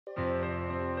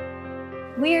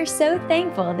We are so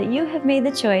thankful that you have made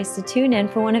the choice to tune in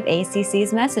for one of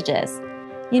ACC's messages.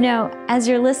 You know, as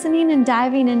you're listening and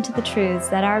diving into the truths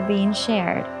that are being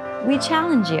shared, we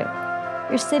challenge you.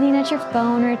 You're sitting at your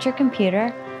phone or at your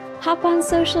computer, hop on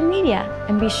social media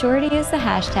and be sure to use the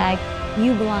hashtag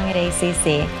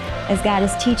YouBelongAtACC as God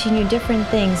is teaching you different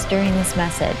things during this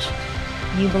message.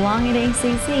 You belong at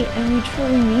ACC, and we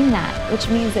truly mean that, which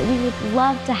means that we would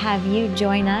love to have you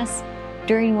join us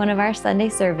during one of our Sunday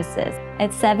services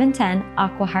at 710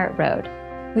 Aquahart Road.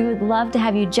 We would love to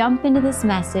have you jump into this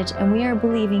message, and we are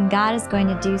believing God is going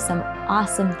to do some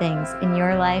awesome things in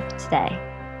your life today.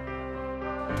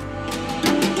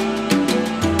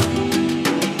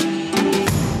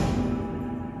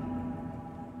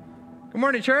 Good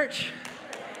morning, church.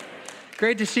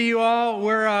 Great to see you all.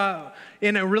 We're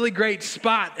in a really great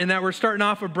spot in that we're starting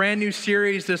off a brand new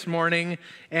series this morning,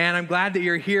 and I'm glad that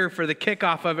you're here for the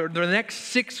kickoff of it. The next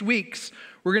 6 weeks,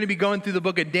 we're going to be going through the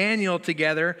book of Daniel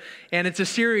together, and it's a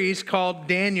series called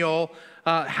Daniel,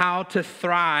 How to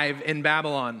Thrive in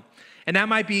Babylon. And that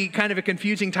might be kind of a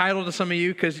confusing title to some of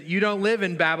you because you don't live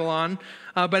in Babylon,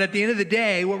 but at the end of the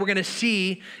day, what we're going to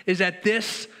see is that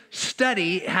this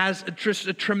study has just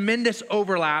a tremendous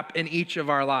overlap in each of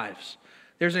our lives.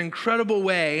 There's an incredible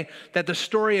way that the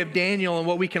story of Daniel and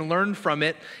what we can learn from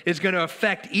it is going to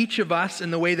affect each of us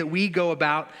in the way that we go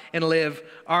about and live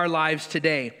our lives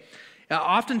today.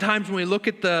 Oftentimes when we look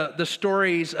at the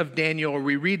stories of Daniel, or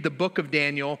we read the book of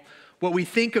Daniel, what we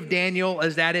think of Daniel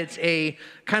is that it's a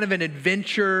kind of an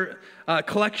adventure,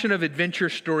 collection of adventure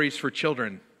stories for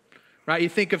children. Right? You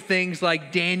think of things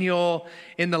like Daniel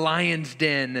in the lion's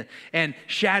den and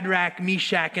Shadrach,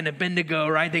 Meshach, and Abednego,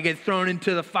 right? They get thrown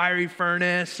into the fiery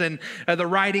furnace and the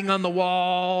writing on the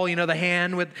wall, you know, the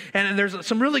hand with, and there's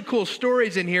some really cool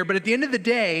stories in here. But at the end of the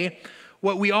day,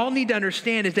 what we all need to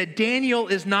understand is that Daniel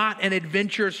is not an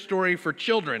adventure story for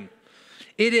children.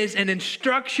 It is an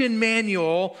instruction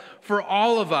manual for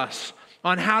all of us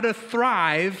on how to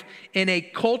thrive in a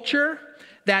culture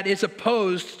that is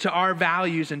opposed to our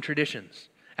values and traditions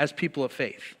as people of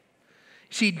faith.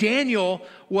 See, Daniel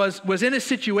was in a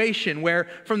situation where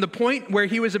from the point where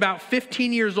he was about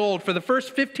 15 years old, for the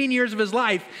first 15 years of his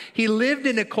life, he lived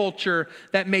in a culture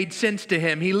that made sense to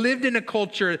him. He lived in a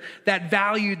culture that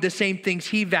valued the same things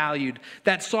he valued,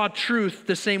 that saw truth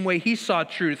the same way he saw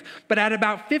truth. But at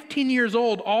about 15 years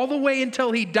old, all the way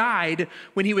until he died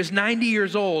when he was 90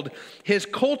 years old, his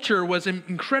culture was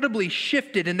incredibly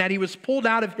shifted in that he was pulled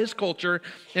out of his culture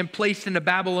and placed in a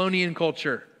Babylonian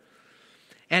culture.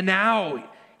 And now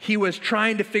he was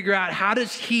trying to figure out, how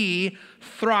does he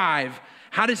thrive?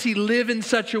 How does he live in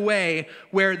such a way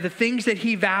where the things that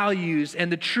he values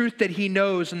and the truth that he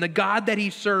knows and the God that he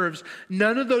serves,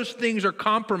 none of those things are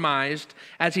compromised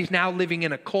as he's now living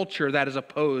in a culture that is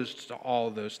opposed to all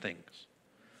of those things.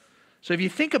 So if you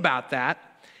think about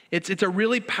that, it's a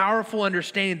really powerful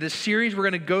understanding. The series we're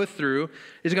going to go through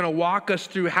is going to walk us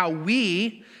through how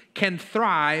we can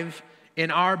thrive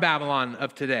in our Babylon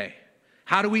of today.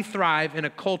 How do we thrive in a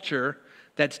culture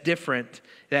that's different,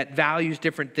 that values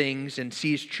different things and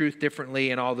sees truth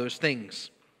differently and all those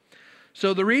things?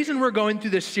 So the reason we're going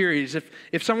through this series,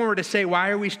 if someone were to say,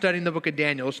 why are we studying the book of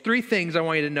Daniel? There's 3 things I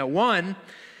want you to know. One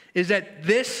is that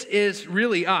this is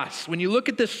really us. When you look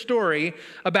at this story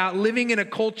about living in a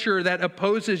culture that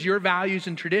opposes your values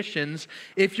and traditions,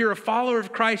 if you're a follower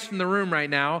of Christ in the room right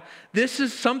now, this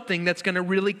is something that's going to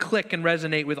really click and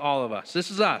resonate with all of us.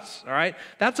 This is us, all right?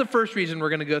 That's the first reason we're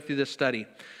going to go through this study.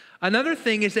 Another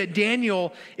thing is that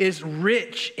Daniel is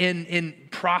rich in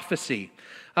prophecy.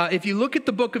 If you look at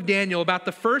the book of Daniel, about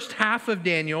the first half of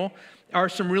Daniel are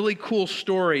some really cool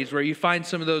stories where you find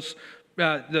some of those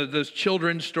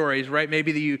children's stories, right?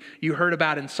 Maybe that you heard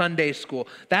about in Sunday school.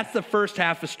 That's the first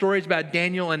half of stories about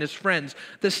Daniel and his friends.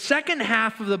 The second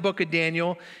half of the book of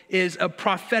Daniel is a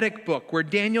prophetic book where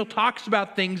Daniel talks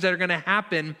about things that are going to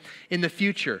happen in the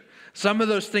future. Some of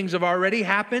those things have already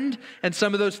happened, and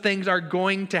some of those things are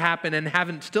going to happen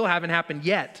and still haven't happened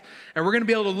yet. And we're going to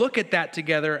be able to look at that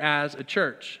together as a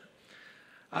church.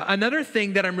 Another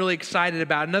thing that I'm really excited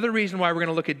about, another reason why we're going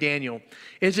to look at Daniel,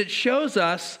 is it shows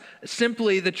us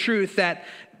simply the truth that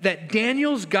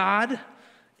Daniel's God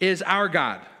is our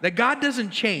God, that God doesn't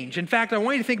change. In fact, I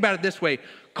want you to think about it this way.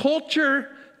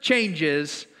 Culture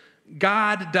changes,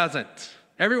 God doesn't.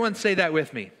 Everyone say that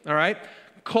with me, all right?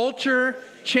 Culture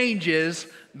changes,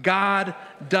 God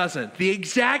doesn't. The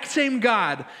exact same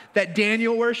God that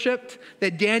Daniel worshiped,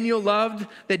 that Daniel loved,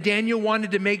 that Daniel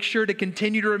wanted to make sure to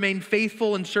continue to remain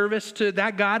faithful in service to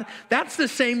that God, that's the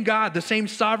same God, the same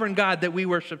sovereign God that we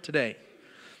worship today.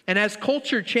 And as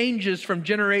culture changes from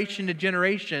generation to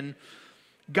generation,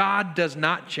 God does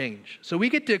not change. So we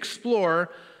get to explore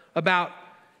about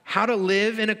how to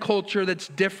live in a culture that's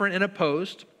different and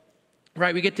opposed,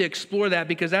 right? We get to explore that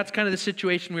because that's kind of the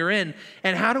situation we're in.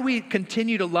 And how do we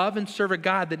continue to love and serve a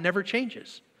God that never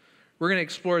changes? We're going to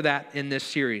explore that in this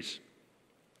series.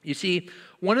 You see,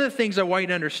 one of the things I want you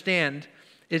to understand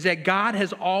is that God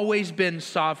has always been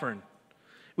sovereign,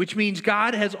 which means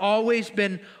God has always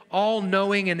been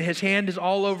all-knowing and his hand is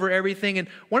all over everything. And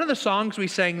one of the songs we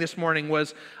sang this morning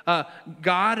was,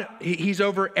 God, he's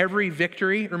over every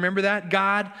victory. Remember that?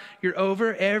 God, you're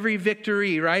over every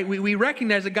victory, right? We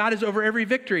recognize that God is over every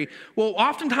victory. Well,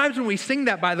 oftentimes when we sing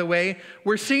that, by the way,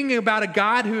 we're singing about a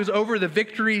God who is over the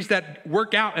victories that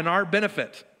work out in our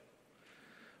benefit.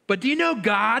 But do you know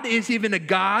God is even a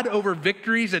God over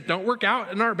victories that don't work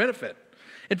out in our benefit?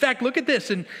 In fact, look at this.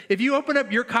 And if you open up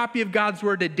your copy of God's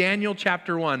Word to Daniel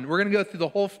chapter 1, we're going to go through the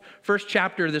whole first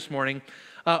chapter this morning.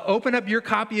 Open up your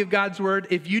copy of God's Word.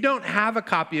 If you don't have a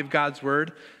copy of God's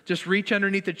Word, just reach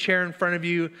underneath the chair in front of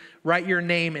you, write your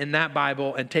name in that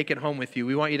Bible, and take it home with you.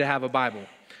 We want you to have a Bible.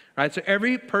 All right, so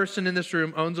every person in this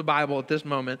room owns a Bible at this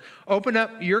moment. Open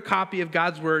up your copy of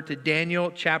God's Word to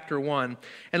Daniel chapter 1.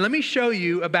 And let me show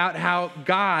you about how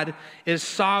God is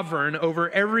sovereign over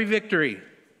every victory.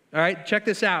 All right, check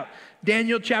this out.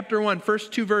 Daniel chapter 1,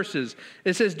 first 2 verses.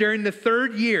 It says, during the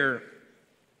 3rd year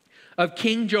of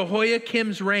King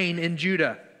Jehoiakim's reign in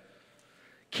Judah,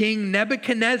 King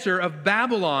Nebuchadnezzar of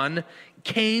Babylon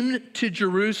came to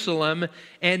Jerusalem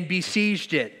and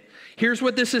besieged it. Here's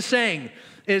what this is saying.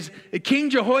 Is King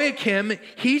Jehoiakim,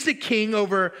 he's the king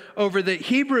over the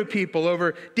Hebrew people,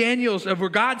 over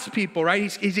God's people,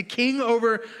 right? He's a king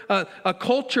over a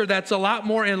culture that's a lot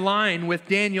more in line with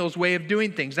Daniel's way of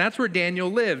doing things. That's where Daniel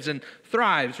lives and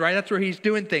thrives, right? That's where he's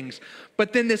doing things.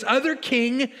 But then this other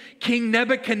king, King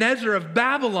Nebuchadnezzar of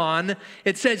Babylon,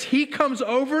 it says he comes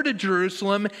over to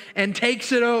Jerusalem and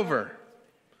takes it over.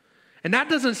 And that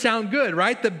doesn't sound good,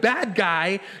 right? The bad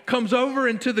guy comes over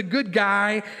into the good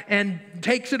guy and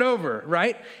takes it over,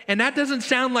 right? And that doesn't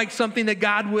sound like something that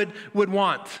God would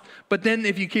want. But then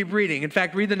if you keep reading, in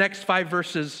fact, read the next 5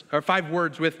 verses or 5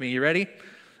 words with me. You ready?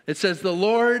 It says, the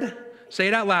Lord, say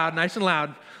it out loud, nice and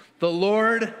loud. The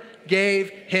Lord gave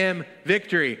him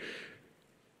victory.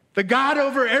 The God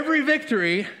over every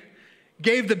victory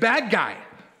gave the bad guy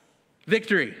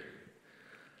victory.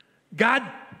 God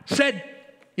said,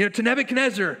 to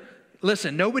Nebuchadnezzar,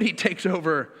 listen, nobody takes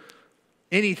over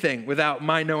anything without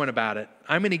my knowing about it.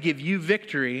 I'm going to give you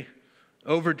victory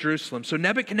over Jerusalem. So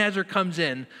Nebuchadnezzar comes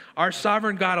in. Our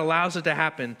sovereign God allows it to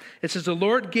happen. It says, the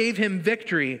Lord gave him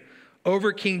victory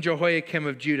over King Jehoiakim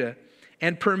of Judah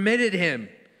and permitted him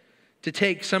to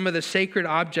take some of the sacred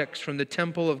objects from the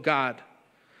temple of God.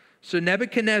 So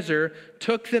Nebuchadnezzar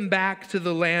took them back to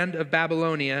the land of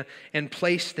Babylonia and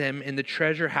placed them in the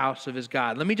treasure house of his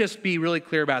God. Let me just be really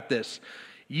clear about this.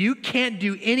 You can't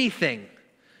do anything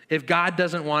if God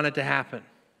doesn't want it to happen.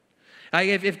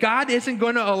 If God isn't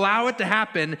going to allow it to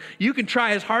happen, you can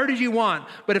try as hard as you want.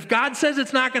 But if God says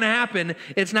it's not going to happen,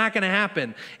 it's not going to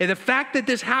happen. And the fact that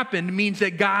this happened means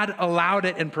that God allowed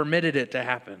it and permitted it to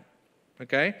happen.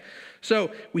 Okay?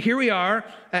 So here we are,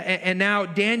 and now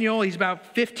Daniel, he's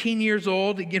about 15 years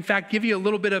old. In fact, give you a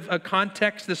little bit of a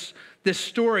context. This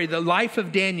story, the life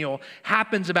of Daniel,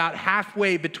 happens about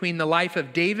halfway between the life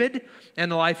of David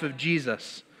and the life of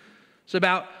Jesus. So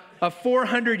about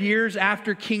 400 years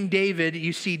after King David,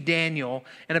 you see Daniel,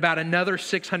 and about another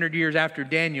 600 years after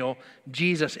Daniel,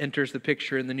 Jesus enters the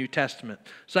picture in the New Testament.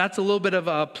 So that's a little bit of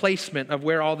a placement of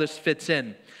where all this fits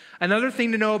in. Another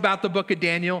thing to know about the book of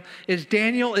Daniel is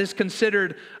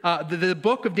considered, the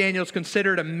book of Daniel is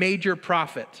considered a major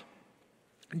prophet.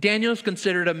 Daniel is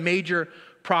considered a major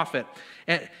prophet.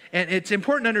 And it's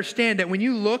important to understand that when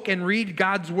you look and read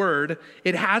God's word,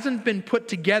 it hasn't been put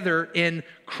together in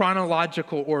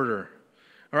chronological order.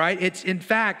 All right? In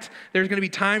fact, there's going to be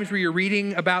times where you're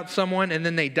reading about someone and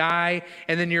then they die,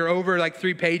 and then you're over like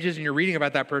 3 pages and you're reading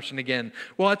about that person again.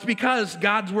 Well, it's because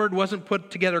God's word wasn't put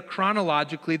together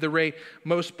chronologically the way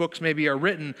most books maybe are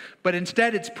written, but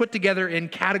instead it's put together in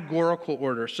categorical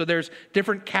order. So there's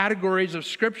different categories of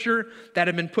scripture that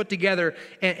have been put together,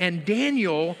 and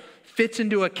Daniel fits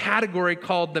into a category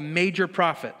called the major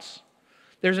prophets.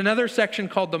 There's another section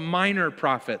called the minor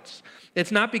prophets.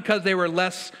 It's not because they were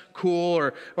less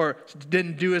cool or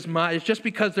didn't do as much. It's just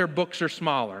because their books are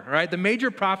smaller, right? The major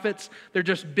prophets, they're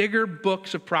just bigger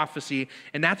books of prophecy,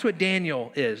 and that's what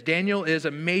Daniel is. Daniel is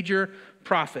a major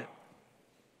prophet.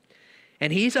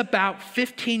 And he's about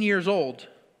 15 years old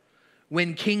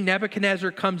when King Nebuchadnezzar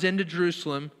comes into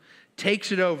Jerusalem,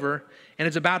 takes it over, and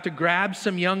is about to grab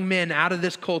some young men out of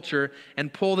this culture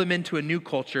and pull them into a new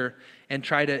culture and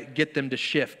try to get them to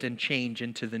shift and change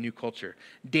into the new culture.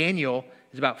 Daniel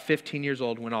is about 15 years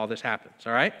old when all this happens,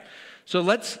 all right? So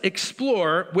let's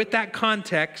explore, with that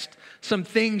context, some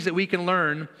things that we can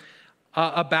learn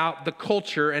about the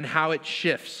culture and how it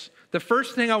shifts. The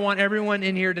first thing I want everyone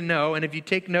in here to know, and if you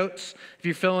take notes, if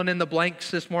you're filling in the blanks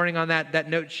this morning on that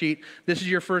note sheet, this is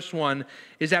your first one,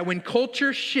 is that when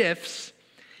culture shifts,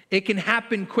 it can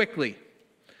happen quickly.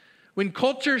 When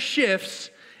culture shifts,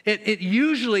 it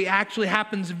usually actually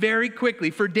happens very quickly.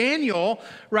 For Daniel,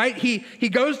 right, he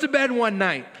goes to bed one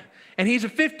night, and he's a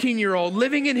 15-year-old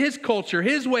living in his culture,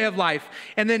 his way of life.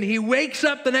 And then he wakes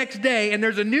up the next day, and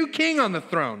there's a new king on the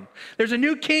throne. There's a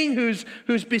new king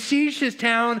who's besieged his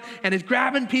town and is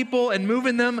grabbing people and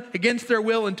moving them against their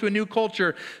will into a new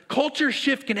culture. Culture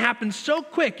shift can happen so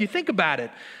quick. You think about it.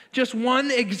 Just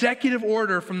one executive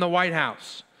order from the White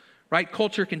House, right?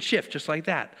 Culture can shift just like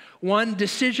that. One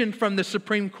decision from the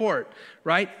Supreme Court,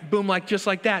 right? Boom, just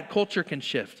like that, culture can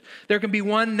shift. There can be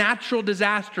one natural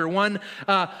disaster, one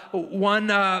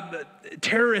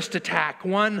terrorist attack,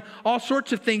 all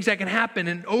sorts of things that can happen,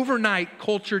 and overnight,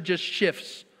 culture just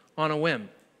shifts on a whim.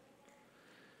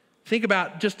 Think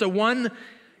about just one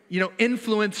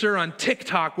influencer on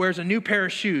TikTok wears a new pair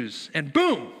of shoes, and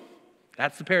boom,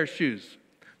 that's the pair of shoes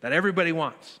that everybody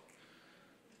wants.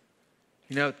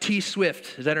 T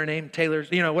Swift, is that her name?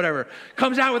 Taylor's, whatever.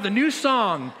 Comes out with a new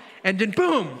song, and then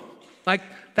boom,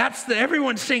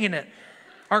 everyone's singing it.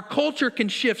 Our culture can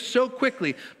shift so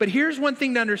quickly. But here's one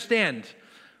thing to understand.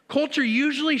 Culture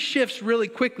usually shifts really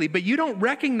quickly, but you don't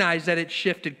recognize that it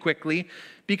shifted quickly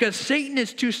because Satan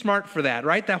is too smart for that,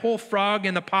 right? That whole frog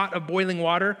in the pot of boiling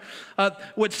water.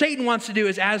 What Satan wants to do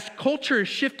is, as culture has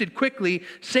shifted quickly,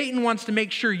 Satan wants to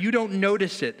make sure you don't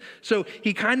notice it. So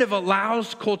he kind of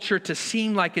allows culture to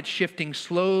seem like it's shifting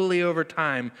slowly over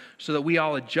time so that we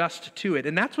all adjust to it.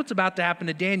 And that's what's about to happen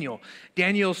to Daniel.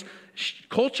 Daniel's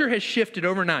culture has shifted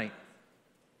overnight.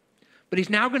 But he's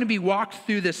now going to be walked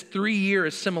through this 3-year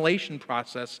assimilation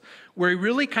process where he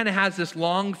really kind of has this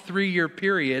long 3-year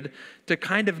period to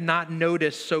kind of not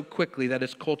notice so quickly that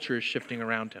his culture is shifting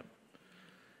around him.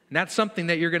 And that's something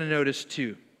that you're going to notice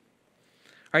too.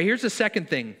 All right, here's the second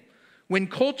thing. When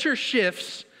culture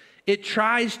shifts, it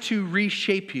tries to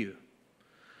reshape you.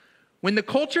 When the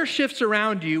culture shifts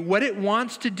around you, what it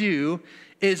wants to do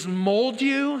is mold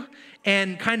you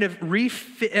and kind of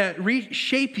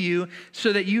reshape you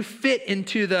so that you fit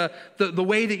into the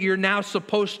way that you're now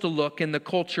supposed to look in the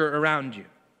culture around you,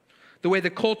 the way the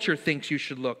culture thinks you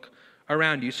should look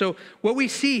around you. So what we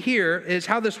see here is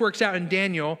how this works out in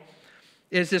Daniel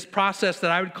is this process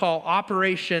that I would call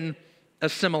Operation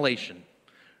Assimilation.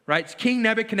 Right? It's King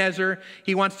Nebuchadnezzar.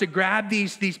 He wants to grab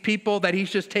these people that he's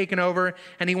just taken over,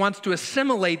 and he wants to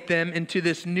assimilate them into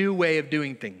this new way of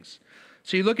doing things.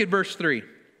 So you look at verse 3.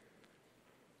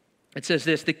 It says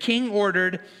this: the king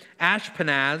ordered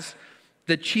Ashpenaz,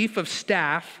 the chief of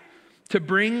staff, to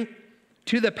bring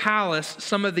to the palace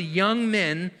some of the young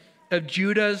men of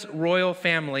Judah's royal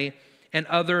family and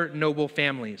other noble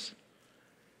families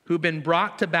who've been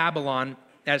brought to Babylon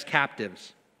as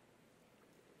captives.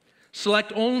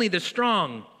 Select only the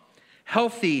strong,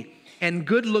 healthy, and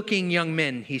good-looking young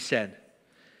men, he said.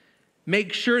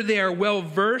 Make sure they are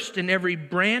well-versed in every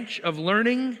branch of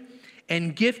learning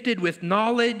and gifted with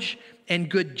knowledge and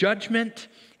good judgment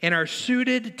and are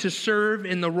suited to serve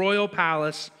in the royal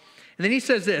palace. And then he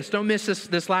says this, don't miss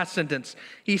this last sentence.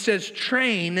 He says,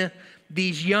 train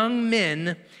these young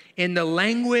men in the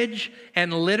language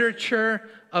and literature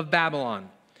of Babylon.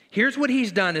 Here's what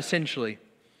he's done essentially.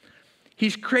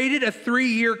 He's created a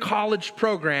 3-year college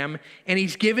program, and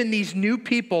he's given these new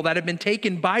people that have been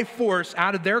taken by force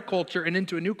out of their culture and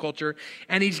into a new culture,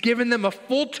 and he's given them a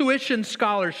full tuition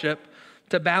scholarship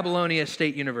to Babylonia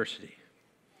State University.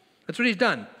 That's what he's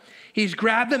done. He's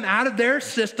grabbed them out of their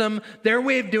system, their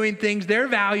way of doing things, their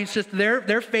value system,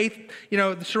 their faith,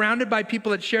 surrounded by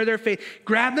people that share their faith.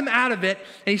 Grab them out of it,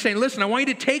 and he's saying, listen, I want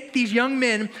you to take these young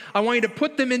men, I want you to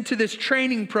put them into this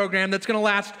training program that's going to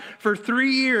last for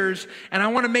 3 years, and I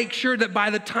want to make sure that by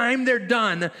the time they're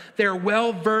done, they're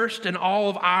well-versed in all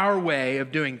of our way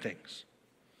of doing things.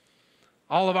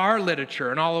 All of our literature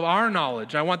and all of our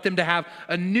knowledge. I want them to have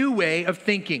a new way of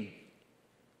thinking.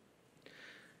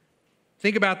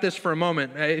 Think about this for a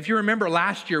moment. If you remember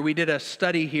last year, we did a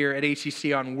study here at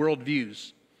ACC on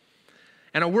worldviews.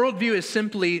 And a worldview is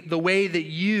simply the way that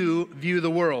you view the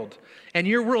world. And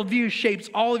your worldview shapes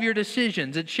all of your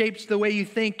decisions. It shapes the way you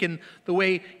think and the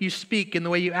way you speak and the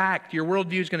way you act. Your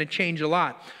worldview is going to change a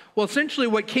lot. Well, essentially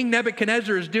what King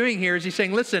Nebuchadnezzar is doing here is he's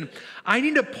saying, listen, I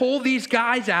need to pull these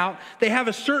guys out. They have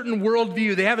a certain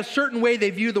worldview. They have a certain way they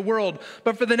view the world.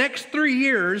 But for the next 3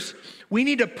 years, we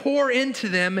need to pour into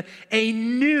them a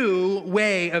new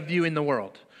way of viewing the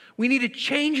world. We need to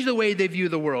change the way they view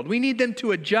the world. We need them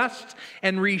to adjust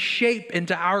and reshape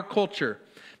into our culture.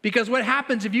 Because what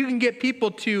happens if you can get people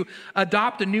to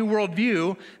adopt a new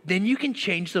worldview, then you can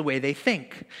change the way they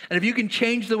think. And if you can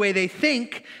change the way they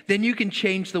think, then you can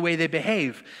change the way they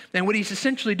behave. And what he's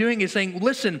essentially doing is saying,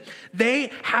 listen,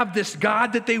 they have this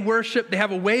God that they worship. They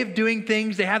have a way of doing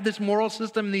things. They have this moral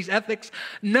system and these ethics.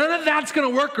 None of that's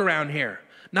going to work around here.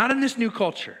 Not in this new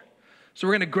culture. So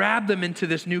we're going to grab them into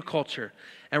this new culture.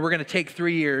 And we're going to take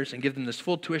 3 years and give them this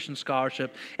full tuition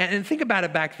scholarship. And think about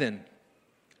it back then.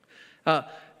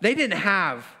 They didn't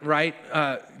have, right,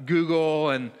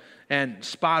 Google and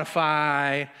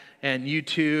Spotify and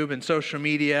YouTube and social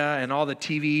media and all the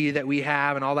TV that we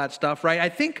have and all that stuff, right? I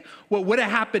think what would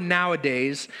have happened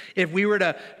nowadays if we were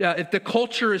to, if the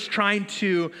culture is trying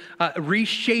to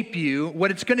reshape you,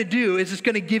 what it's going to do is it's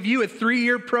going to give you a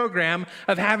 3-year program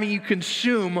of having you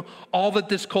consume all that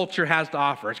this culture has to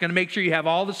offer. It's going to make sure you have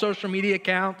all the social media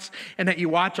accounts and that you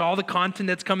watch all the content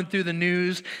that's coming through the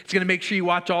news. It's going to make sure you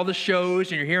watch all the shows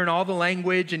and you're hearing all the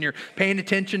language and you're paying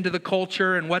attention to the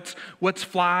culture and what's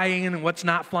flying and what's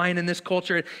not flying in this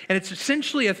culture. And it's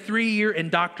essentially a 3-year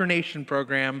indoctrination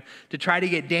program to try to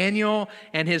get Daniel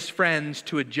and his friends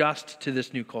to adjust to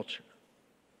this new culture.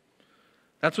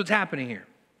 That's what's happening here.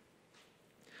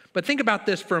 But think about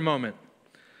this for a moment.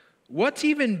 What's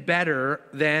even better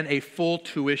than a full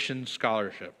tuition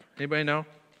scholarship? Anybody know?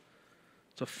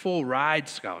 It's a full ride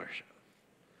scholarship.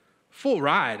 Full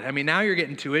ride. I mean, now you're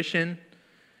getting tuition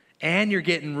and you're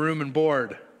getting room and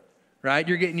board. Right?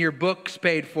 You're getting your books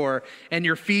paid for and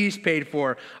your fees paid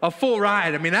for. A full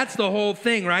ride. I mean, that's the whole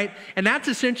thing, right? And that's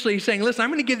essentially saying, listen, I'm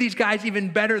going to give these guys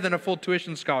even better than a full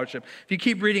tuition scholarship. If you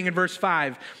keep reading in verse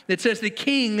 5, it says, the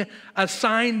king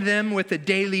assigned them with a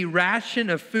daily ration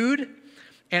of food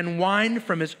and wine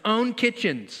from his own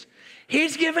kitchens.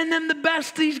 He's given them the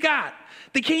best he's got.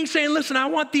 The king's saying, listen, I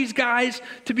want these guys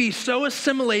to be so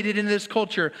assimilated in this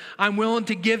culture. I'm willing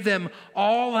to give them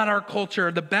all that our culture,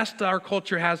 the best that our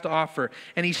culture has to offer.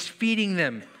 And he's feeding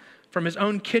them from his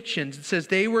own kitchens. It says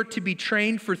they were to be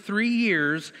trained for 3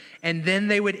 years and then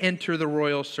they would enter the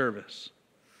royal service.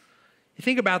 You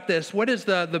think about this. What is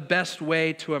the best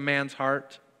way to a man's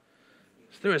heart?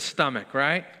 It's through his stomach,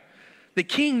 right? The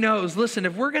king knows, listen,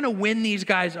 if we're going to win these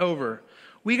guys over,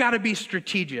 we got to be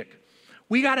strategic.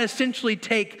 We got to essentially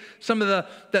take some of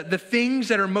the things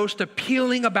that are most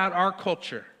appealing about our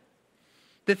culture,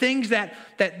 the things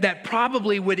that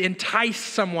probably would entice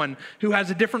someone who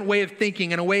has a different way of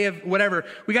thinking and a way of whatever.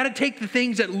 We got to take the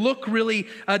things that look really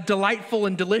delightful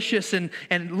and delicious and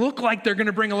look like they're going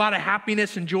to bring a lot of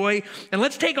happiness and joy, and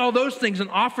let's take all those things and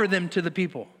offer them to the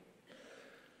people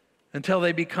until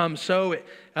they become so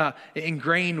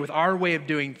ingrained with our way of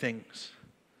doing things.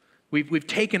 We've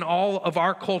taken all of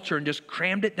our culture and just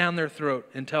crammed it down their throat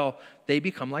until they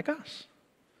become like us.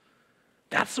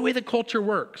 That's the way the culture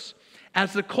works.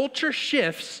 As the culture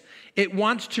shifts, it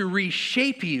wants to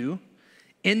reshape you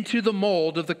into the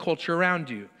mold of the culture around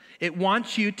you. It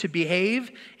wants you to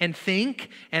behave and think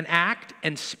and act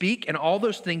and speak and all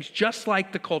those things just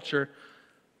like the culture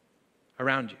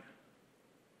around you.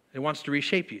 It wants to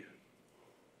reshape you.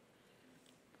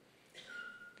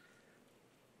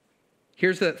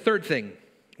 Here's the third thing.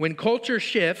 When culture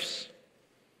shifts,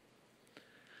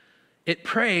 it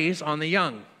preys on the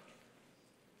young.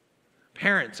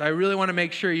 Parents, I really want to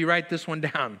make sure you write this one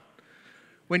down.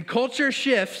 When culture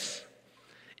shifts,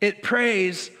 it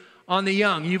preys on the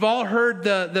young. You've all heard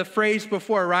the phrase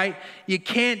before, right? You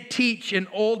can't teach an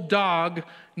old dog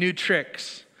new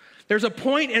tricks. There's a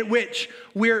point at which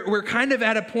we're kind of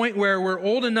at a point where we're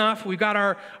old enough, we've got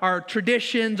our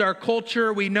traditions, our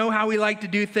culture, we know how we like to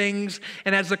do things,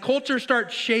 and as the culture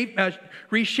starts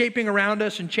reshaping around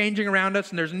us and changing around us,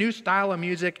 and there's a new style of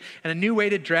music and a new way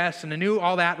to dress and a new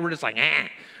all that, we're just like, I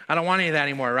don't want any of that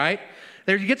anymore, right?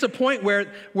 There gets a point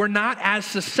where we're not as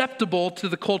susceptible to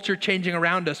the culture changing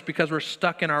around us because we're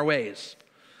stuck in our ways.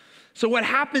 So what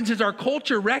happens is our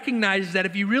culture recognizes that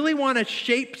if you really want to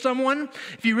shape someone,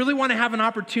 if you really want to have an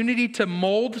opportunity to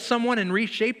mold someone and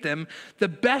reshape them, the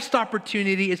best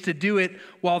opportunity is to do it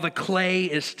while the clay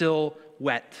is still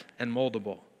wet and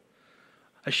moldable.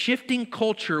 A shifting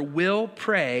culture will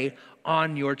prey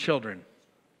on your children.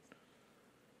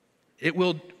 It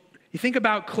will You think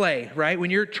about clay, right?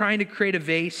 When you're trying to create a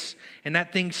vase and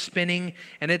that thing's spinning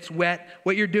and it's wet,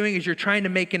 what you're doing is you're trying to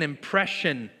make an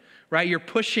impression, right? You're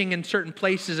pushing in certain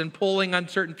places and pulling on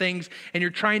certain things, and you're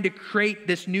trying to create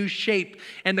this new shape.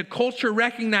 And the culture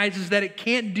recognizes that it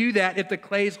can't do that if the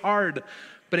clay's hard,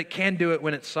 but it can do it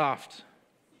when it's soft.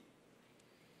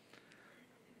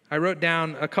 I wrote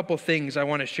down a couple things I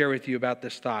want to share with you about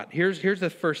this thought. Here's the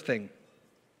first thing.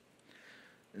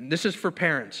 And this is for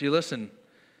parents. You listen.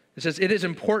 It says, it is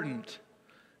important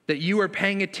that you are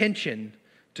paying attention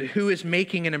to who is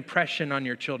making an impression on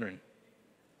your children.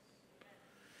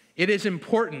 It is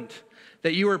important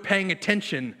that you are paying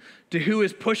attention to who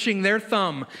is pushing their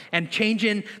thumb and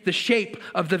changing the shape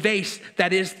of the vase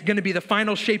that is going to be the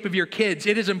final shape of your kids.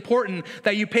 It is important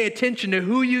that you pay attention to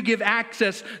who you give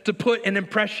access to put an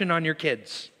impression on your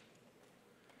kids.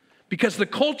 Because the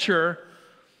culture,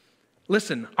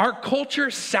 listen, our culture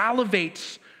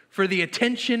salivates for the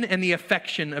attention and the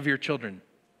affection of your children.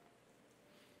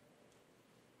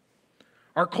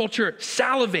 Our culture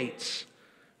salivates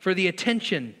for the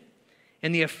attention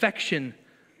and the affection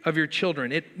of your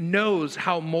children. It knows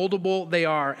how moldable they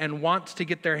are and wants to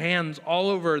get their hands all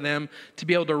over them to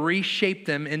be able to reshape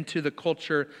them into the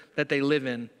culture that they live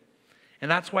in. And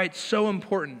that's why it's so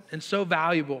important and so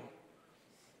valuable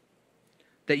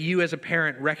that you as a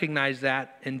parent recognize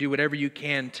that and do whatever you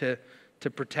can to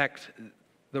protect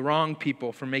the wrong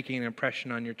people from making an impression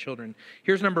on your children.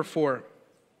 Here's number 4.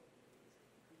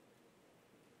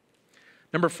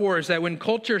 Number 4 is that when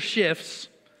culture shifts,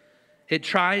 it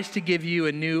tries to give you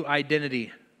a new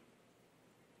identity.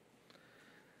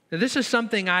 Now, this is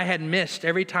something I had missed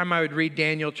every time I would read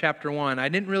Daniel chapter 1. I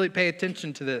didn't really pay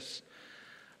attention to this.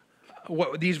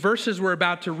 What these verses we're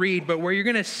about to read, but where you're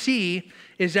going to see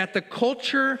is that the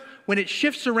culture, when it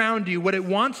shifts around you, what it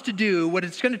wants to do, what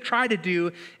it's going to try to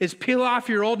do is peel off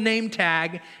your old name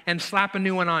tag and slap a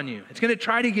new one on you. It's going to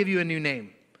try to give you a new name.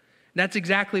 And that's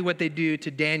exactly what they do to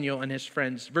Daniel and his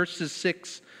friends. Verses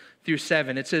 6 through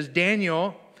 7. It says,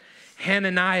 Daniel,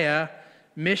 Hananiah,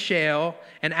 Mishael,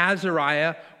 and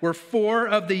Azariah were 4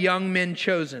 of the young men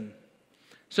chosen.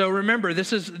 So remember,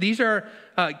 these are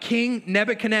King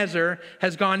Nebuchadnezzar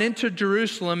has gone into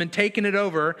Jerusalem and taken it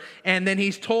over, and then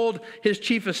he's told his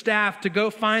chief of staff to go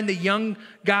find the young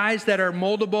guys that are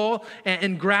moldable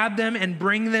and grab them and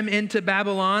bring them into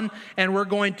Babylon, and we're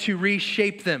going to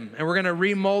reshape them, and we're going to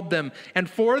remold them. And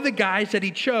 4 of the guys that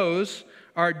he chose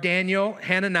are Daniel,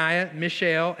 Hananiah,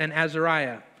 Mishael, and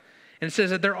Azariah. And it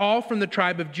says that they're all from the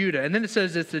tribe of Judah. And then it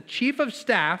says that the chief of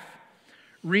staff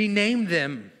renamed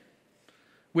them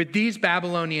with these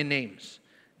Babylonian names.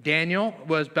 Daniel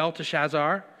was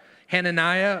Belteshazzar.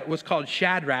 Hananiah was called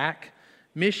Shadrach.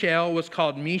 Mishael was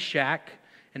called Meshach.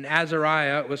 And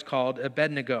Azariah was called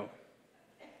Abednego.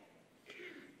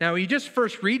 Now, when you just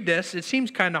first read this, it seems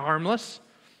kind of harmless.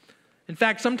 In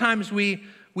fact, sometimes we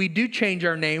do change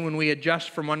our name when we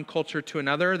adjust from one culture to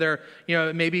another.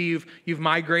 Maybe you've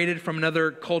migrated from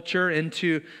another culture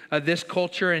into this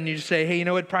culture, and you just say, hey,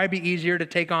 it'd probably be easier to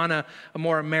take on a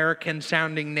more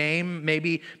American-sounding name.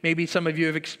 Maybe some of you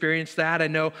have experienced that. I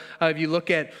know if you look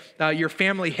at your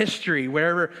family history,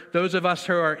 wherever those of us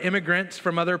who are immigrants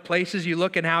from other places, you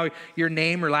look at how your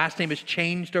name or last name has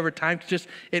changed over time.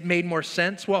 It made more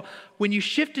sense. Well, when you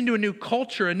shift into a new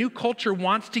culture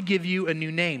wants to give you a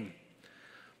new name.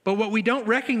 But what we don't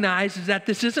recognize is that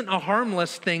this isn't a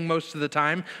harmless thing most of the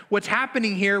time. What's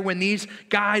happening here when these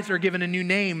guys are given a new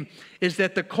name is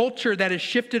that the culture that has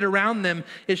shifted around them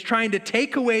is trying to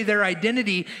take away their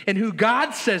identity and who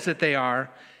God says that they are,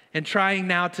 and trying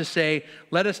now to say,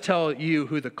 let us tell you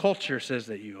who the culture says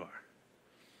that you are.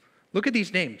 Look at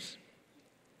these names.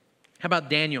 How about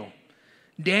Daniel?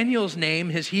 Daniel's name,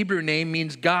 his Hebrew name,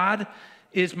 means God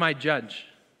is my judge.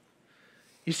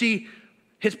 You see,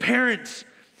 his parents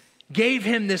gave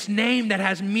him this name that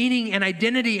has meaning and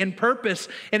identity and purpose,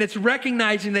 and it's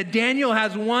recognizing that Daniel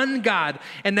has one God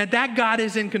and that God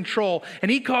is in control,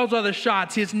 and he calls all the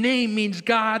shots. His name means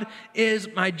God is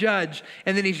my judge,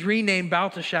 and then he's renamed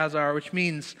Belteshazzar, which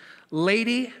means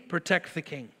Lady, protect the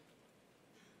king.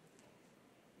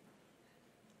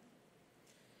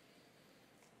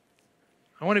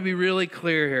 I want to be really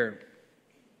clear here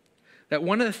that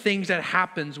one of the things that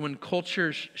happens when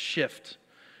cultures shift,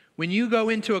 when you go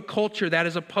into a culture that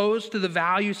is opposed to the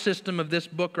value system of this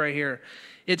book right here,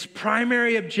 Its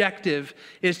primary objective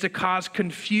is to cause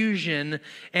confusion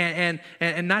and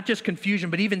not just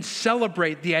confusion, but even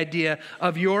celebrate the idea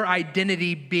of your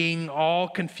identity being all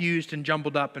confused and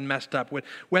jumbled up and messed up.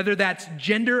 Whether that's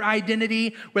gender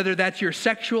identity, whether that's your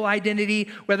sexual identity,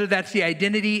 whether that's the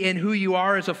identity in who you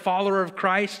are as a follower of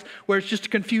Christ, where it's just to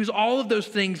confuse all of those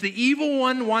things. The evil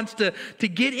one wants to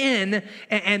get in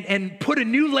and put a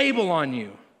new label on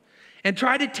you. And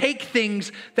try to take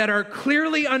things that are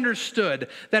clearly understood,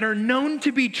 that are known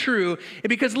to be true.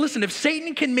 Because listen, if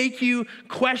Satan can make you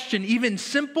question even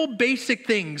simple, basic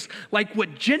things like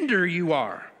what gender you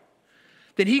are,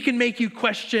 then he can make you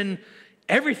question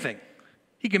everything.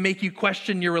 He can make you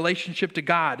question your relationship to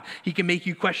God. He can make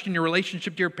you question your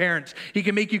relationship to your parents. He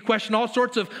can make you question all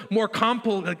sorts of more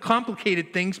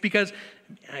complicated things because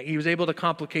he was able to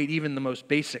complicate even the most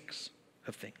basics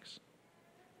of things.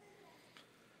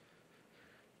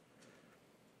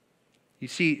 You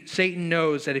see, Satan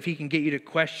knows that if he can get you to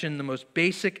question the most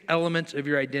basic elements of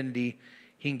your identity,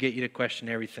 he can get you to question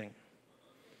everything.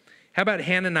 How about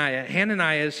Hananiah?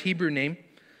 Hananiah's Hebrew name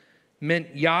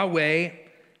meant Yahweh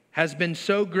has been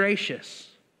so gracious.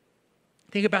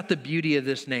 Think about the beauty of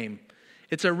this name.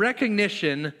 It's a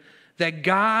recognition that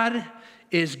God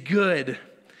is good.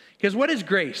 Because what is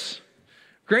grace?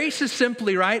 Grace is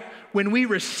simply, right, when we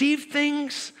receive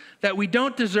things that we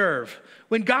don't deserve.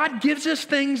 When God gives us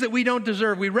things that we don't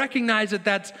deserve, we recognize that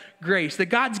that's grace, that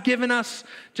God's given us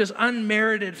just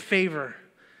unmerited favor.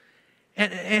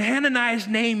 And Hananiah's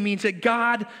name means that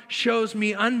God shows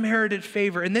me unmerited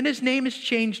favor. And then his name is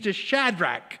changed to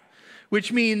Shadrach,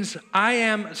 which means I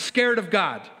am scared of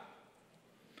God.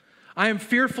 I am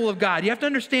fearful of God. You have to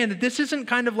understand that this isn't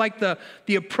kind of like the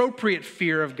appropriate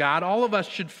fear of God. All of us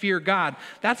should fear God.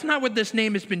 That's not what this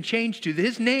name has been changed to.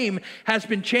 His name has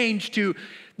been changed to,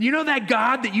 you know, that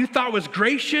God that you thought was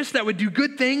gracious, that would do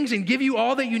good things and give you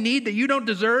all that you need that you don't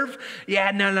deserve?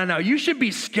 Yeah, no. You should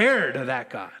be scared of that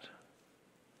God.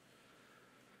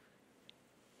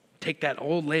 Take that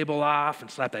old label off and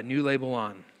slap that new label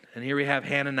on. And here we have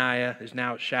Hananiah, who's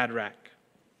now Shadrach.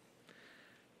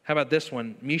 How about this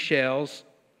one? Mishael's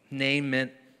name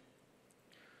meant,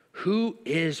 who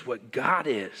is what God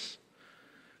is?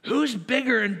 Who's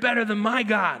bigger and better than my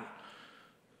God?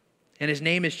 And his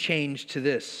name is changed to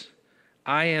this: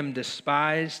 I am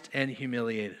despised and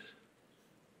humiliated.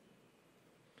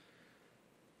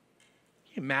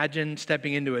 Can you imagine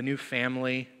stepping into a new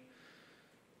family?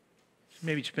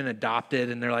 Maybe just been adopted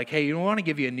and they're like, hey, you want to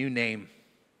give you a new name.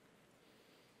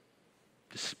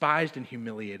 Despised and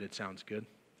humiliated sounds good.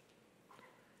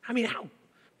 I mean, how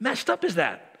messed up is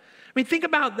that? I mean, think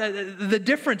about the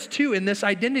difference, too, in this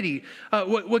identity.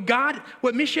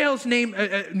 What Mishael's name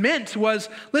meant was,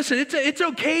 listen, it's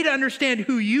okay to understand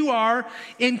who you are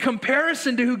in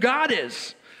comparison to who God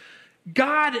is.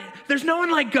 God, there's no one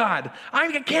like God.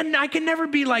 I can never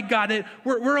be like God.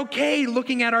 We're okay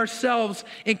looking at ourselves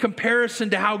in comparison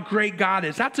to how great God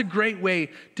is. That's a great way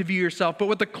to view yourself. But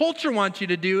what the culture wants you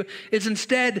to do is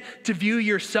instead to view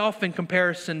yourself in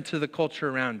comparison to the culture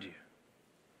around you.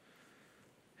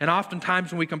 And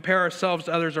oftentimes when we compare ourselves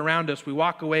to others around us, we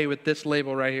walk away with this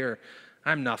label right here: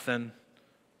 I'm nothing.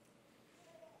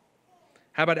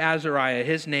 How about Azariah?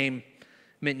 His name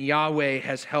meant Yahweh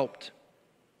has helped.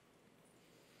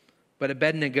 But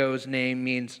Abednego's name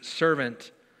means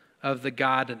servant of the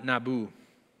god Nabu.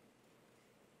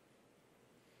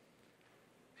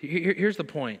 Here's the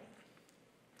point.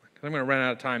 I'm going to run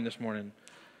out of time this morning.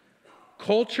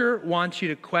 Culture wants you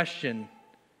to question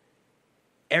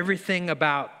everything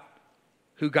about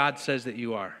who God says that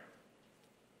you are.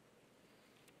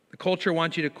 The culture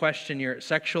wants you to question your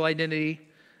sexual identity.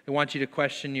 It wants you to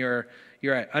question your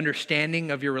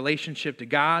understanding of your relationship to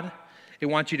God. It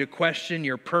wants you to question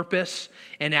your purpose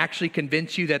and actually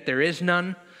convince you that there is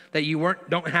none, that you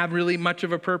don't have really much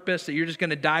of a purpose, that you're just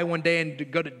going to die one day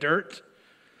and go to dirt.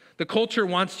 The culture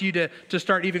wants you to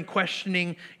start even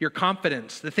questioning your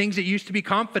confidence, the things that you used to be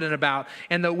confident about,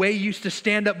 and the way you used to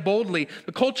stand up boldly.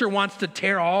 The culture wants to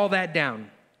tear all that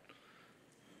down.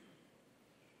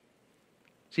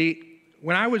 See,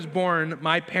 when I was born,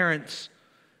 my parents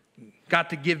got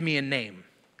to give me a name.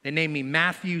 They named me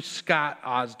Matthew Scott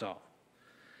Osdahl.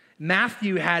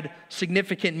 Matthew had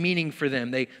significant meaning for them.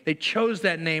 They chose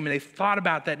that name and they thought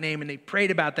about that name and they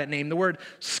prayed about that name. The word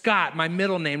Scott, my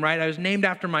middle name, right? I was named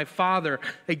after my father.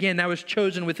 Again, that was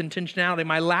chosen with intentionality.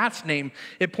 My last name,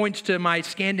 it points to my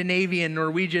Scandinavian,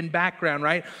 Norwegian background,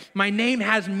 right? My name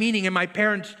has meaning and my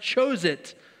parents chose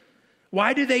it.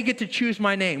 Why do they get to choose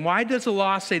my name? Why does the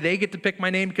law say they get to pick my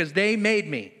name? Because they made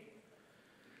me.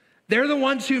 They're the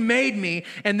ones who made me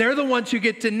and they're the ones who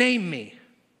get to name me.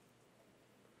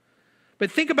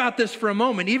 But think about this for a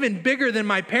moment, even bigger than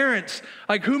my parents.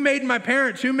 Like, who made my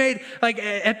parents?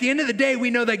 At the end of the day, we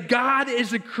know that God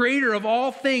is the creator of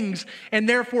all things, and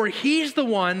therefore he's the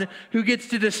one who gets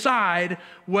to decide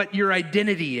what your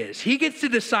identity is. He gets to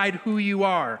decide who you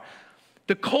are.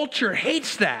 The culture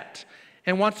hates that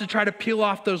and wants to try to peel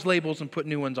off those labels and put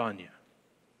new ones on you.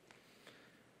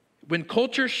 When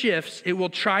culture shifts, it will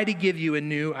try to give you a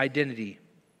new identity.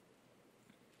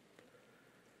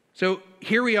 So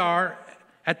here we are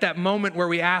at that moment where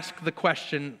we ask the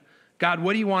question, God,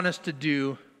 what do you want us to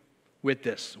do with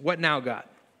this? What now, God?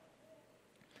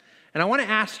 And I want to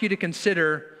ask you to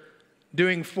consider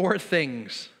doing 4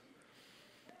 things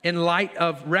in light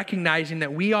of recognizing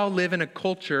that we all live in a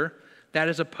culture that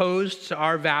is opposed to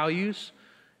our values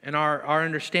and our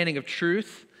understanding of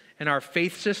truth and our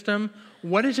faith system.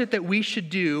 What is it that we should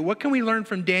do? What can we learn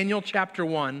from Daniel chapter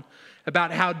 1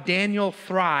 about how Daniel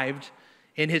thrived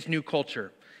in his new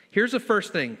culture? Here's the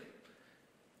first thing.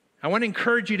 I want to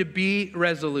encourage you to be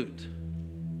resolute.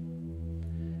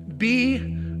 Be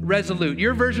resolute.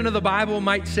 Your version of the Bible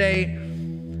might say,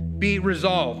 be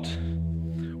resolved.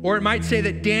 Or it might say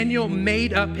that Daniel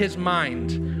made up his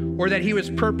mind, or that he was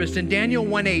purposed. In Daniel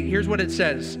 1:8, here's what it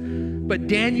says. But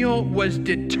Daniel was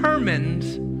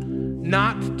determined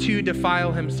not to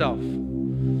defile himself.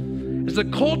 As the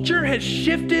culture has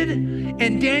shifted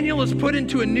and Daniel is put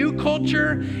into a new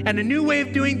culture and a new way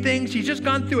of doing things, he's just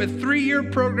gone through a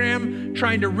 3-year program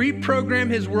trying to reprogram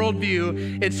his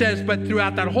worldview. It says, but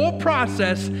throughout that whole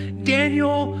process,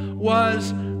 Daniel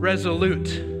was resolute.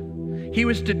 He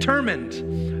was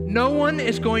determined. No one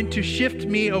is going to shift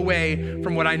me away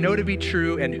from what I know to be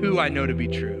true and who I know to be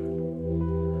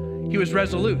true. He was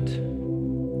resolute.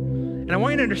 And I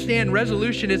want you to understand,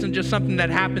 resolution isn't just something that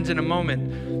happens in a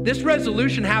moment. This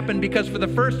resolution happened because for the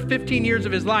first 15 years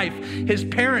of his life, his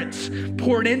parents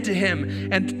poured into him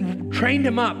and trained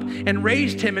him up and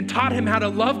raised him and taught him how to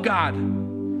love God.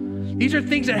 These are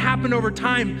things that happened over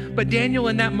time, but Daniel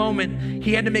in that moment,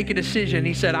 he had to make a decision.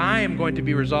 He said, I am going to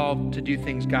be resolved to do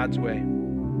things God's way.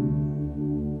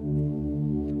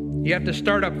 You have to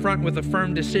start up front with a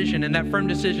firm decision, and that firm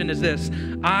decision is this: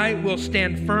 I will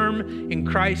stand firm in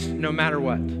Christ no matter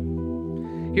what.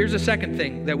 Here's the second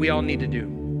thing that we all need to do.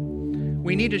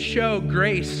 We need to show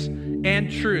grace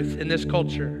and truth in this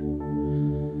culture.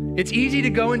 It's easy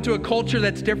to go into a culture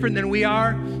that's different than we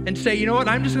are and say, you know what,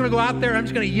 I'm just going to go out there and I'm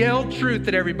just going to yell truth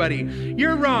at everybody.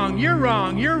 You're wrong, you're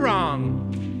wrong, you're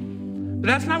wrong. But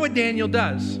that's not what Daniel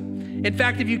does. In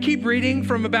fact, if you keep reading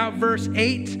from about verse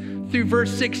 8 through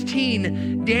verse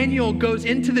 16, Daniel goes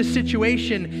into the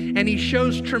situation and he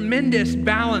shows tremendous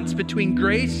balance between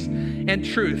grace and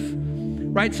truth,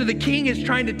 right? So the king is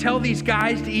trying to tell these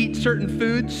guys to eat certain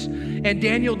foods, and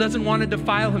Daniel doesn't want to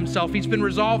defile himself. He's been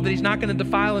resolved that he's not going to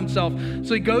defile himself.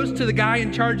 So he goes to the guy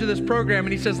in charge of this program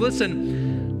and he says,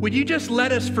 listen, would you just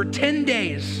let us for 10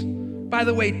 days? By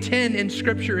the way, 10 in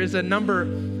scripture is a number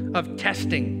of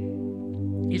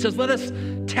testing. He says, let us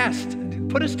test.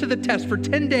 Put us to the test for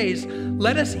 10 days.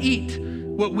 Let us eat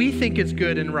what we think is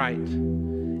good and right,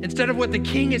 instead of what the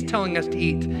king is telling us to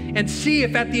eat, and see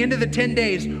if at the end of the 10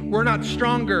 days we're not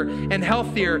stronger and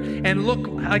healthier and look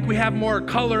like we have more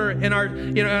color in our,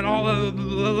 and all.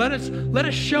 Let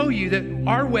us show you that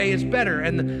our way is better.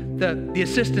 And the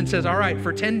assistant says, all right,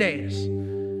 for 10 days.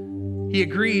 He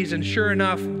agrees, and sure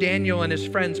enough, Daniel and his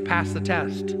friends pass the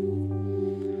test.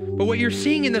 But what you're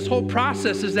seeing in this whole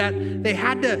process is that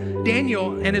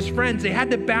Daniel and his friends, they had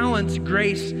to balance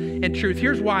grace and truth.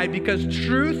 Here's why: because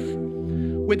truth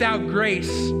without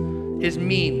grace is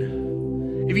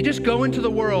mean. If you just go into the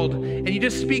world and you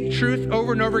just speak truth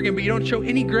over and over again, but you don't show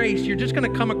any grace, you're just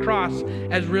going to come across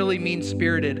as really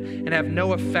mean-spirited and have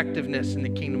no effectiveness in the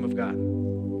kingdom of God.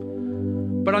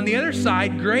 But on the other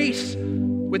side, grace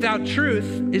without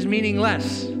truth is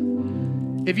meaningless.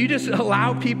 If you just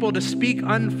allow people to speak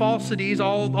unfalsities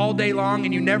all day long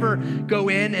and you never go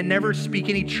in and never speak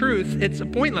any truth, it's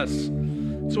pointless.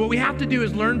 So what we have to do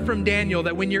is learn from Daniel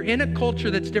that when you're in a culture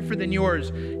that's different than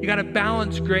yours, you got to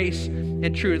balance grace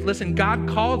and truth. Listen, God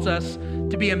calls us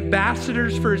to be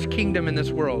ambassadors for his kingdom in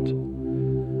this world.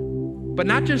 But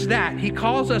not just that, he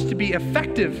calls us to be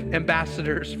effective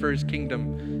ambassadors for his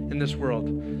kingdom in this world,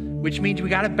 which means we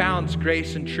got to balance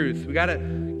grace and truth. We got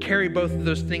to carry both of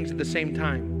those things at the same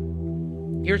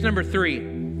time. Here's number 3.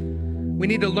 We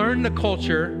need to learn the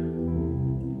culture,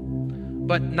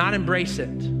 but not embrace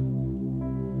it.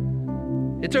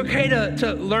 It's okay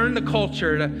to learn the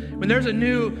culture. When there's a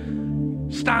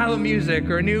new style of music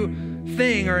or a new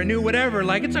thing or a new whatever,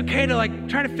 like it's okay to like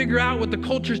try to figure out what the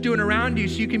culture's doing around you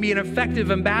so you can be an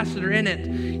effective ambassador in it.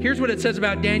 Here's what it says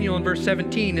about Daniel in verse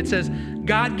 17. It says,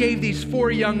 God gave these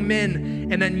 4 young men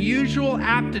an unusual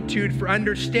aptitude for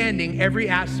understanding every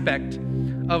aspect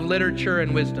of literature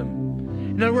and wisdom.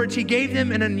 In other words, he gave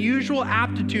them an unusual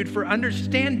aptitude for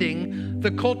understanding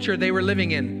the culture they were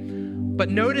living in. But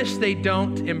notice they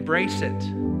don't embrace it.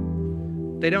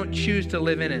 They don't choose to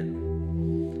live in it.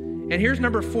 And here's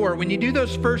number 4. When you do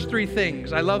those first 3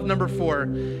 things, I love number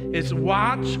 4, is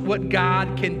watch what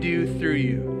God can do through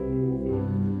you.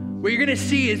 What you're going to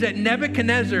see is that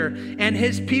Nebuchadnezzar and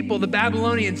his people, the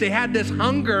Babylonians, they had this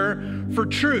hunger for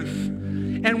truth.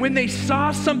 And when they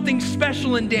saw something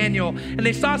special in Daniel, and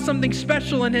they saw something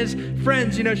special in his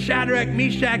friends, Shadrach,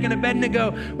 Meshach, and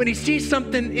Abednego, when he sees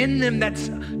something in them that's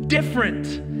different,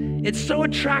 it's so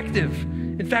attractive.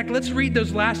 In fact, let's read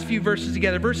those last few verses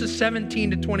together, verses 17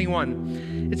 to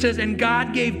 21. It says, and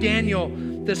God gave Daniel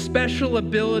the special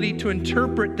ability to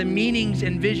interpret the meanings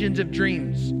and visions of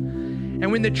dreams.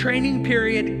 And when the training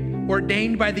period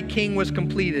ordained by the king was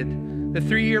completed, the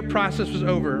 3-year process was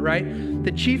over, right?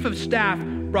 The chief of staff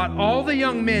brought all the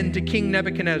young men to King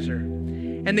Nebuchadnezzar.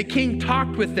 And the king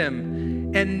talked with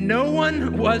them, and no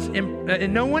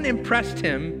one impressed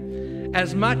him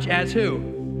as much as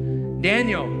who?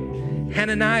 Daniel,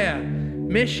 Hananiah,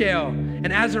 Mishael,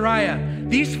 and Azariah.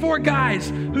 These 4 guys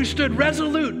who stood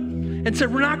resolute and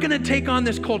said, we're not going to take on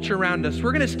this culture around us.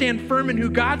 We're going to stand firm in who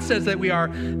God says that we are.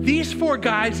 These 4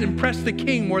 guys impressed the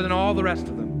king more than all the rest of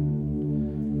them.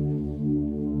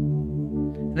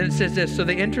 And then it says this, so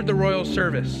they entered the royal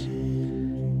service.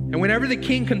 And whenever the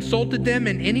king consulted them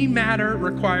in any matter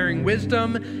requiring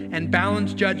wisdom and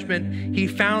balanced judgment, he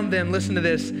found them, listen to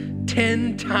this,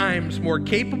 10 times more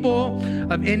capable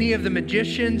of any of the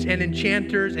magicians and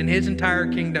enchanters in his entire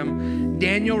kingdom.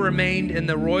 Daniel remained in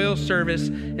the royal service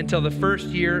until the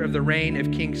 1st year of the reign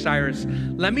of King Cyrus.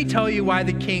 Let me tell you why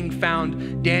the king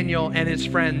found Daniel and his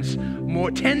friends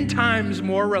 10 times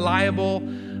more reliable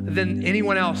than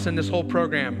anyone else in this whole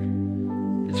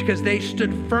program. It's because they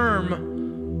stood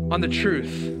firm on the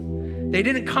truth. They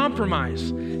didn't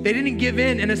compromise. They didn't give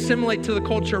in and assimilate to the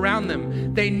culture around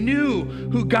them. They knew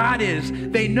who God is.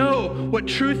 They know what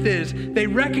truth is. They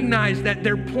recognize that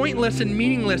they're pointless and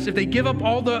meaningless if they give up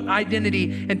all the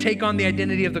identity and take on the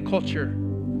identity of the culture.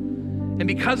 And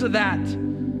because of that,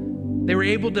 they were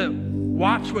able to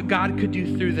watch what God could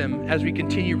do through them as we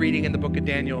continue reading in the book of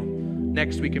Daniel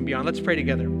next week and beyond. Let's pray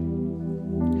together.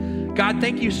 God,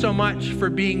 thank you so much for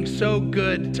being so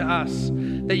good to us,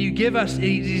 that you give us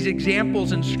these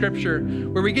examples in Scripture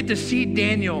where we get to see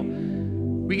Daniel,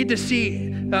 we get to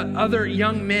see other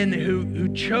young men who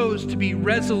chose to be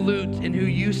resolute in who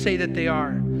you say that they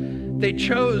are. They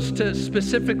chose to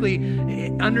specifically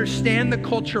understand the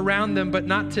culture around them, but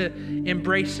not to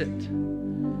embrace it.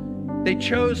 They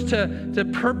chose to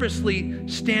purposely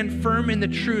stand firm in the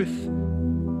truth.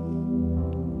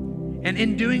 And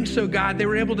in doing so, God, they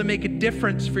were able to make a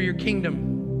difference for your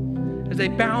kingdom. As they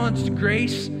balanced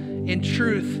grace and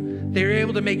truth, they were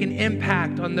able to make an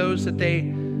impact on those that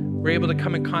they were able to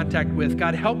come in contact with.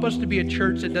 God, help us to be a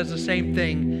church that does the same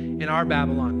thing in our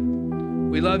Babylon.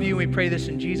 We love you and we pray this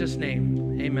in Jesus'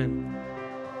 name. Amen.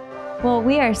 Well,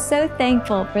 we are so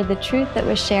thankful for the truth that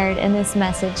was shared in this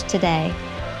message today.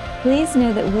 Please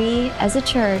know that we, as a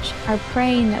church, are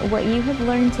praying that what you have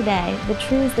learned today, the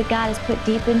truths that God has put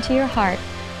deep into your heart,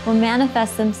 will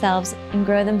manifest themselves and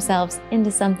grow themselves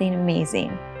into something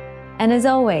amazing. And as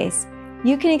always,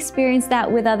 you can experience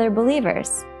that with other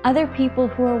believers, other people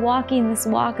who are walking this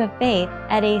walk of faith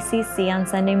at ACC on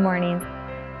Sunday mornings.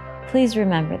 Please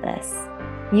remember this: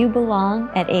 you belong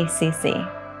at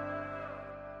ACC.